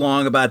on too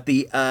long about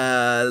the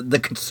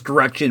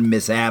construction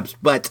mishaps,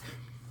 but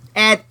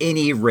at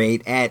any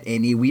rate,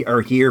 we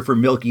are here for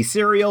Milky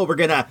Cereal. We're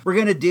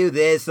gonna do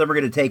this, then we're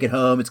gonna take it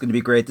home. It's gonna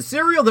be great. The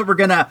cereal that we're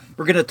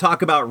gonna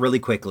talk about really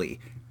quickly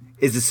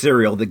is a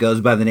cereal that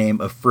goes by the name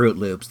of Froot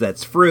Loops.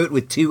 That's fruit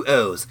with two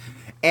O's.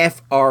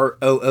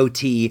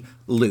 F-R-O-O-T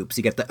Loops.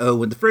 You got the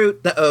O in the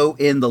fruit, the O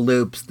in the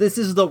loops. This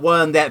is the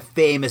one that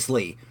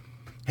famously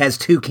has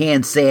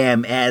Toucan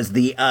Sam as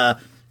the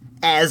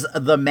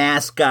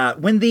mascot.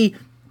 When the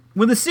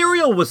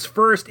cereal was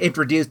first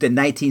introduced in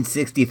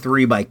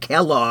 1963 by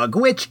Kellogg,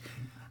 which,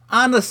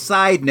 on a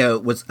side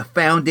note, was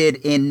founded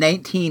in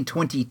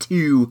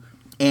 1922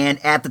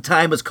 and at the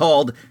time was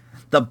called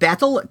the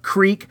Battle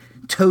Creek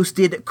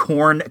Toasted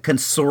Corn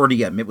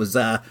Consortium. It was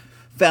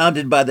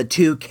founded by the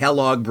two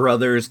Kellogg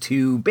brothers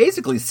to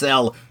basically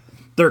sell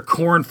their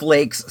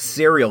Cornflakes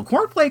cereal.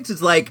 Cornflakes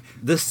is like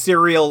the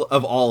cereal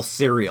of all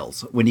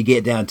cereals when you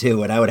get down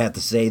to it. I would have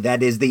to say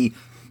that is the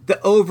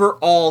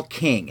overall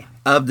king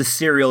of the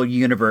cereal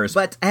universe.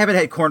 But I haven't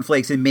had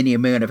cornflakes in many a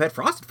moon. I've had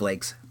Frosted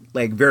Flakes,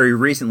 like, very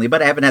recently,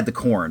 but I haven't had the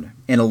corn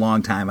in a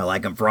long time. I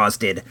like them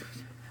frosted.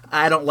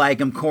 I don't like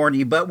them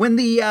corny. But when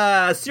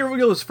the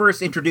cereal was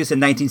first introduced in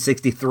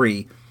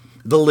 1963,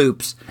 the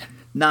Loops,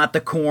 not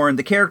the corn,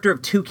 the character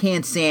of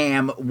Toucan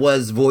Sam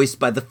was voiced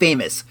by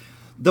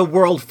the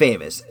world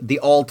famous, the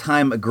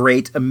all-time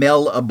great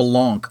Mel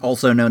Blanc,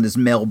 also known as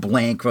Mel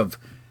Blanc of,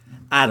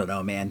 I don't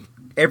know, man,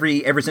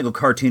 every single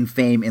cartoon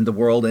fame in the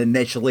world. And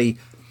initially,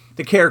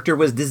 the character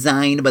was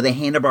designed by the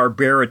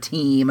Hanna-Barbera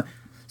team.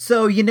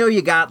 So,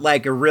 you got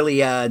like a really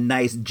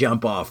nice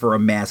jump off for a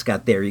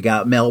mascot there. You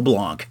got Mel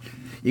Blanc.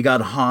 You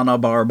got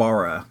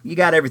Hanna-Barbera. You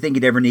got everything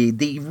you'd ever need.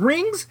 The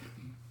rings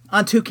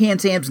on Toucan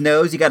Sam's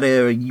nose, you got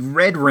a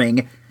red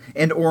ring,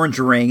 an orange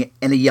ring,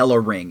 and a yellow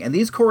ring. And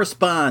these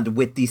correspond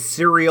with the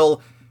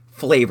cereal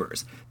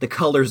flavors, the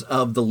colors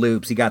of the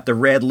Loops. You got the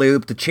red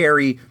Loop, the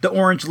cherry, the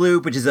orange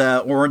Loop, which is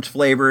orange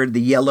flavored,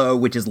 the yellow,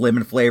 which is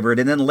lemon flavored,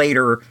 and then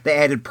later they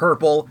added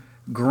purple,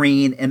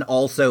 green, and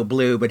also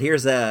blue. But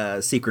here's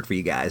a secret for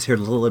you guys. Here's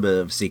a little bit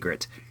of a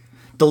secret.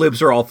 The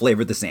Loops are all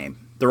flavored the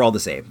same. They're all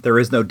the same. There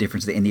is no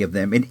difference to any of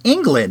them. In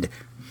England,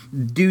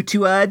 due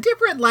to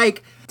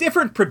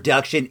different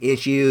production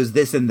issues,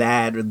 this and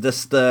that,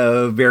 just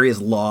the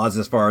various laws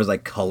as far as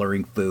like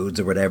coloring foods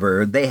or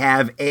whatever, they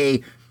have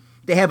a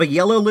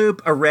yellow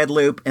Loop, a red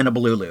Loop, and a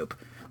blue Loop,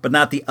 but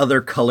not the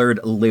other colored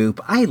Loop.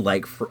 I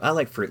like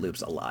Fruit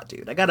Loops a lot,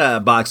 dude. I got a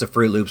box of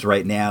Fruit Loops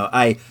right now.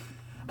 I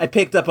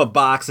picked up a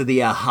box of the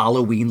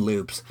Halloween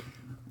Loops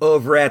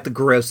over at the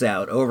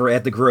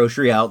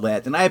grocery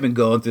outlet, and I've been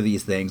going through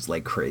these things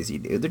like crazy,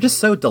 dude. They're just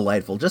so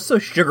delightful, just so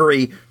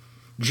sugary,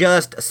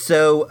 just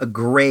so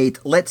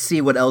great. Let's see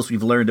what else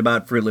we've learned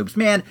about Fruit Loops.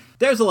 Man,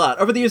 there's a lot.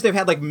 Over the years, they've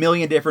had like a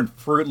million different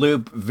Fruit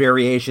Loop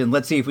variation.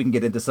 Let's see if we can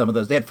get into some of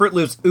those. They had Fruit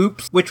Loops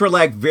Oops, which were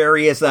like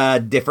various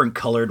different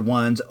colored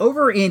ones.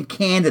 Over in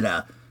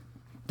Canada,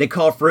 they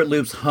call Fruit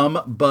Loops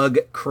Humbug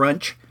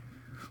Crunch,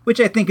 which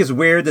I think is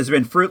weird. There's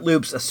been Fruit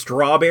Loops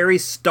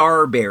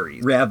Starberries,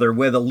 rather,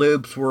 where the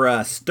loops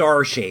were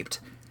star-shaped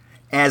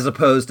as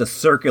opposed to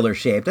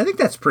circular-shaped. I think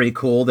that's pretty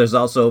cool. There's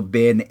also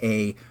been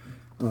a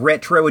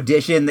retro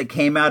edition that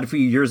came out a few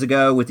years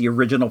ago with the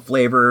original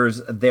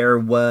flavors. There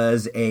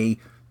was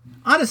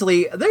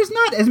honestly, there's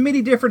not as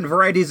many different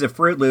varieties of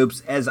Fruit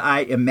Loops as I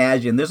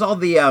imagine. There's all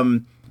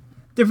the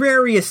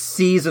various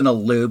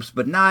seasonal Loops,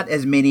 but not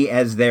as many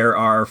as there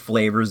are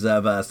flavors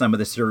of some of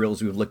the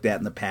cereals we've looked at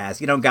in the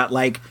past. You don't got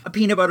like a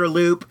peanut butter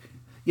Loop.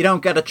 You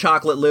don't got a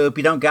chocolate Loop.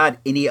 You don't got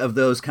any of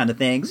those kind of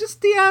things. Just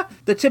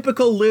the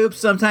typical Loops.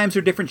 Sometimes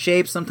they're different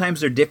shapes.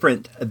 Sometimes they're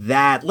different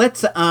that.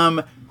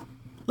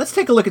 Let's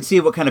take a look and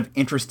see what kind of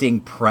interesting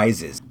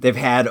prizes they've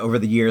had over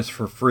the years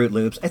for Fruit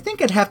Loops. I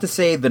think I'd have to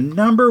say the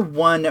number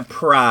one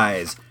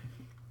prize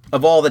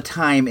of all the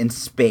time in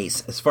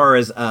space, as far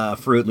as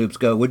Fruit Loops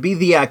go, would be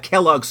the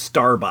Kellogg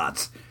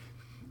Starbots.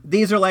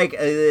 These are like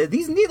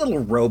these neat little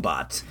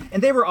robots,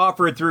 and they were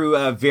offered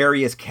through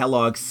various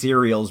Kellogg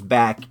cereals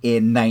back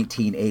in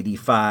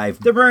 1985.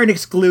 They weren't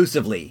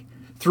exclusively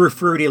through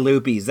Fruity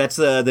Loopies. That's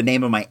the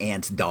name of my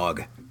aunt's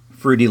dog,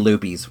 Fruity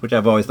Loopies, which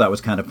I've always thought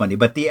was kind of funny.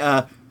 But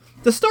the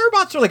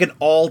Starbots are like an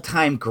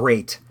all-time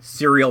great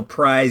cereal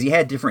prize. You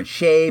had different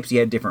shapes, you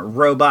had different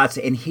robots,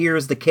 and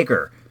here's the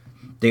kicker.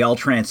 They all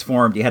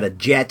transformed. You had a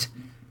jet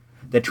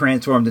that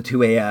transformed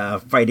into a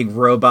fighting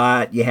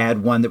robot. You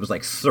had one that was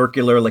like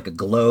circular, like a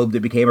globe, that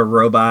became a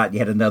robot. You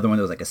had another one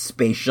that was like a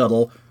space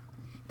shuttle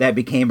that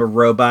became a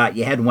robot.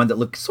 You had one that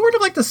looked sort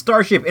of like the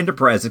Starship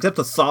Enterprise, except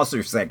the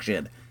saucer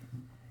section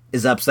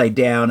is upside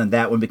down, and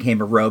that one became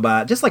a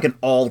robot. Just like an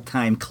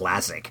all-time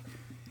classic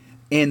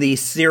in the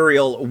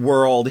cereal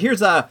world.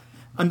 Here's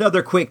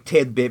another quick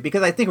tidbit,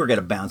 because I think we're going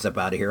to bounce up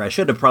out of here. I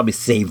should have probably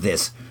saved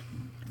this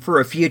for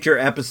a future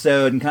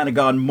episode and kind of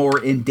gone more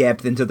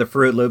in-depth into the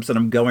Fruit Loops than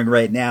I'm going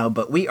right now,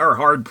 but we are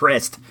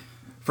hard-pressed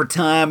for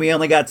time. We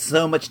only got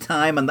so much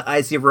time on the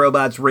IC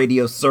Robots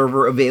radio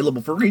server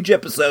available for each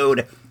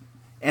episode,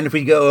 and if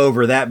we go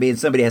over, that means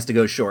somebody has to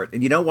go short.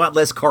 And you don't want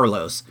less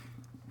Carlos.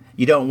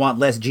 You don't want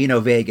less Gino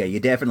Vega. You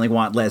definitely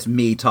want less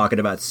me talking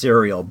about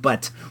cereal.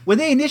 But when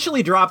they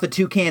initially dropped the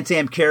Toucan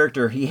Sam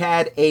character, he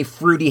had a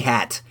fruity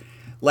hat,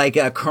 like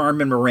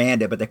Carmen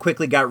Miranda, but they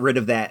quickly got rid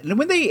of that. And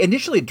when they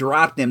initially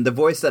dropped him, the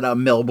voice that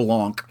Mel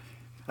Blanc,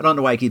 I don't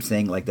know why I keep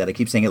saying it like that. I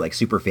keep saying it like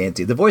super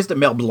fancy. The voice that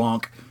Mel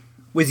Blanc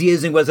was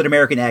using was an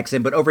American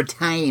accent, but over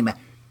time,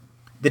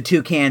 the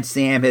Toucan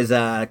Sam has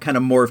kind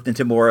of morphed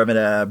into more of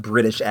a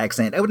British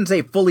accent. I wouldn't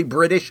say fully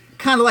British,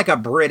 kind of like a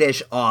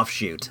British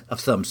offshoot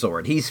of some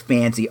sort. He's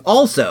fancy.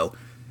 Also,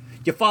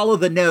 you follow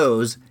the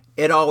nose,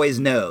 it always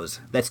knows.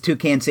 That's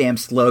Toucan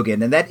Sam's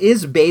slogan, and that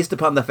is based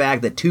upon the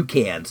fact that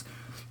toucans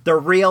The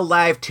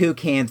real-life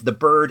toucans, the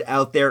bird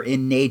out there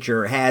in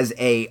nature, has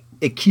a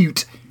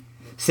acute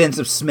sense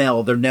of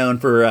smell. They're known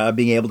for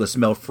being able to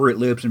smell Fruit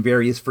Loops and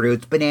various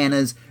fruits,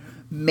 bananas,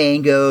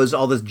 mangoes,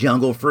 all those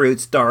jungle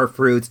fruits, star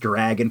fruits,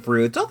 dragon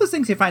fruits, all those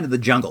things you find in the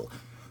jungle.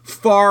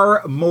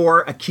 Far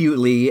more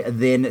acutely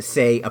than,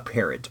 say, a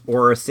parrot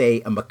or,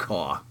 say, a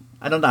macaw.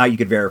 I don't know how you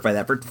could verify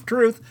that for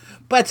truth,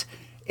 but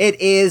it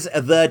is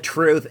the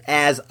truth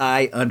as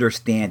I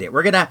understand it.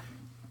 We're gonna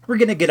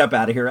get up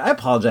out of here. I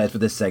apologize for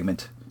this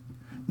segment.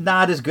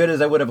 Not as good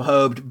as I would have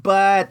hoped,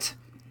 but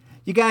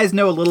you guys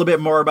know a little bit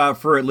more about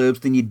Fruit Loops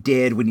than you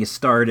did when you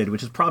started,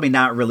 which is probably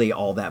not really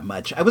all that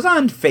much. I was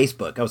on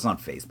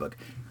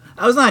eBay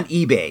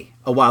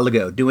a while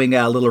ago doing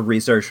a little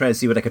research, trying to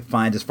see what I could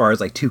find as far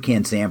as like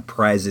Toucan Sam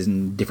prizes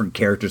and different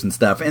characters and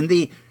stuff. And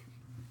the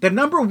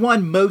number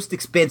one most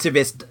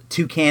expensivest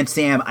Toucan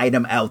Sam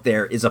item out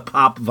there is a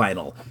pop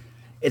vinyl.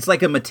 It's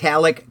like a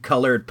metallic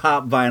colored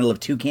pop vinyl of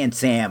Toucan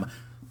Sam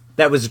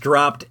that was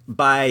dropped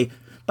by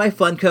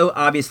Funko,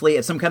 obviously,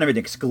 at some kind of an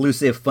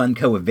exclusive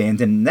Funko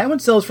event, and that one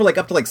sells for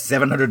up to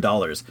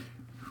 $700,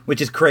 which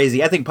is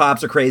crazy. I think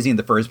pops are crazy in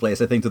the first place.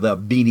 I think they're the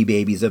Beanie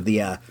Babies of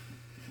the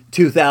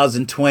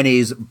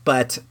 2020s,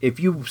 but if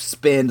you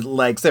spend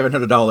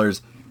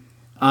 $700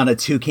 on a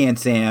Toucan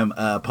Sam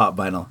pop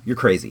vinyl, you're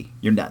crazy.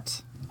 You're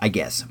nuts, I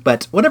guess.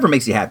 But whatever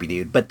makes you happy,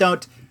 dude. But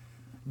don't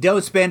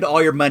spend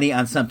all your money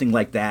on something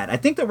like that. I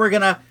think we're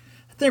gonna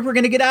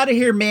get out of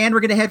here, man. We're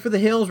gonna head for the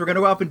hills. We're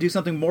gonna go out and do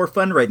something more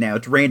fun right now.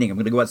 It's raining. I'm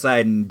gonna go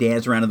outside and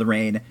dance around in the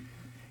rain.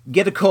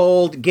 Get a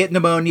cold, get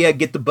pneumonia,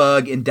 get the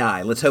bug, and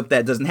die. Let's hope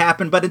that doesn't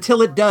happen. But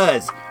until it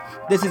does,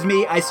 this is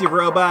me, Icy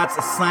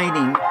Robots,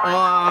 signing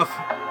off.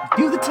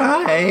 Do the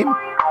time.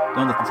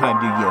 Don't let the time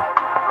do you.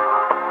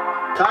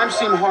 Times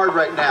seem hard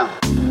right now,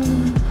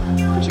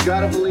 but you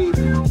gotta believe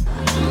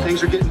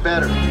things are getting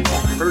better.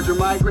 Birds are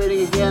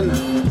migrating again.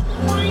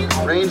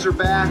 Rains are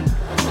back.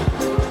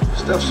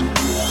 Stuff's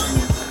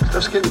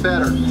getting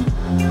better.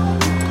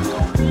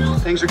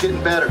 Things are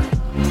getting better.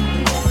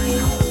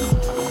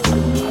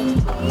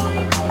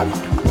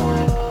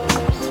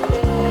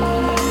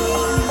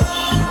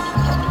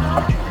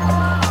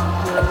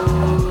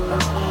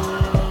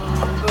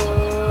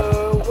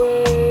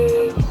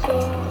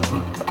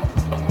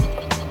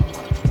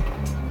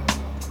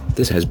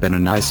 This has been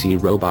an Icy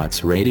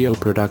Robots radio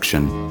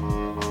production.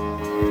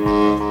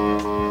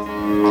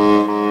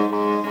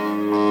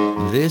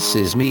 This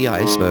is me,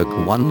 Iceberg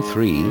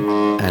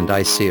 13, and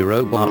Icy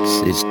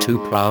Robots is too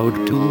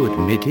proud to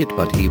admit it,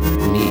 but he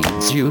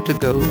needs you to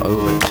go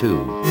over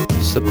to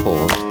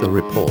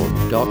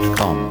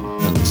supportthereport.com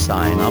and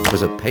sign up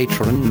as a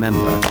patron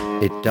member.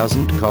 It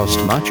doesn't cost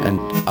much, and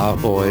our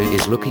boy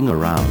is looking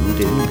around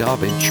in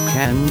garbage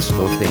cans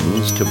for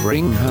things to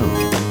bring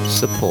home.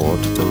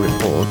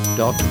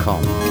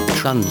 Supportthereport.com.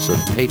 Tons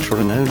of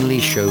patron-only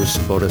shows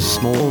for a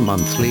small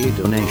monthly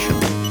donation.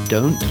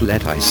 Don't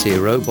let Icy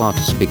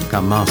Robots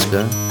become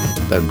master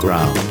the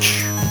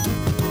grouch.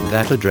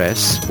 That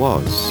address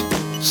was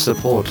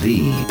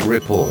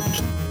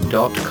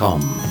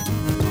supportthereport.com.